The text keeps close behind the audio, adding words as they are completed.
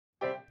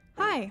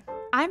Hi,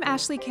 I'm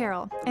Ashleigh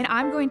Carroll, and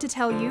I'm going to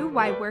tell you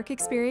why work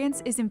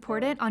experience is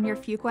important on your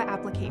Fuqua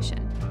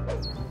application.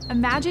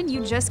 Imagine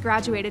you just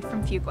graduated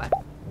from Fuqua.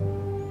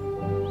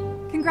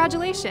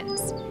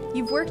 Congratulations!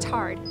 You've worked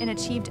hard and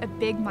achieved a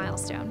big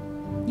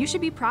milestone. You should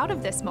be proud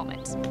of this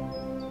moment.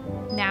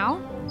 Now,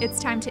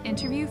 it's time to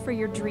interview for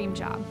your dream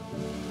job.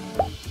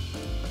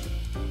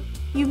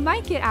 You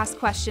might get asked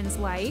questions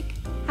like,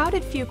 how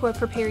did Fuqua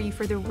prepare you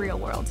for the real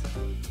world?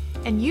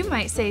 And you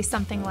might say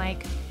something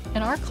like,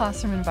 in our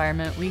classroom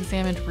environment, we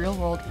examined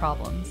real-world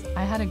problems.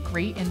 I had a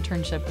great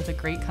internship with a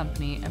great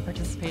company and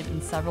participated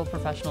in several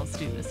professional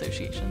student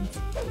associations.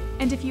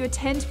 And if you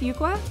attend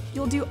Fuqua,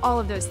 you'll do all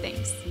of those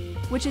things,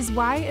 which is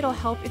why it'll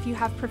help if you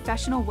have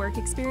professional work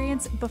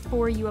experience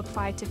before you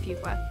apply to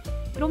Fuqua.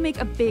 It'll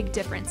make a big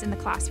difference in the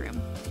classroom.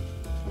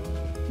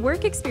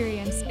 Work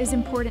experience is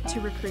important to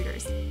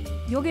recruiters.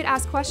 You'll get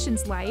asked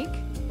questions like,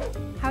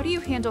 how do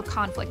you handle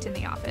conflict in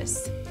the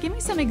office? Give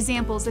me some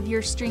examples of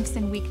your strengths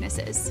and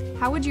weaknesses.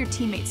 How would your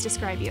teammates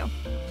describe you?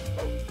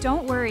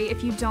 Don't worry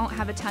if you don't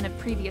have a ton of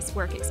previous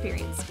work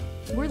experience.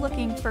 We're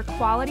looking for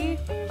quality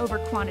over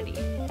quantity,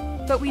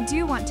 but we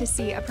do want to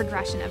see a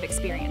progression of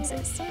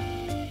experiences.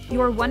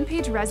 Your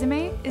one-page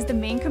resume is the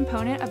main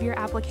component of your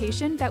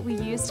application that we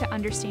use to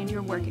understand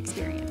your work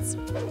experience.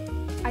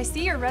 I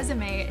see your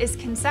resume is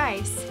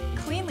concise,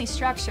 cleanly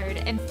structured,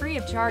 and free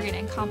of jargon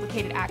and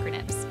complicated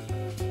acronyms.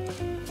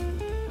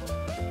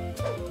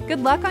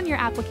 Good luck on your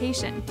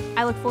application.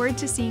 I look forward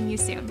to seeing you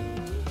soon.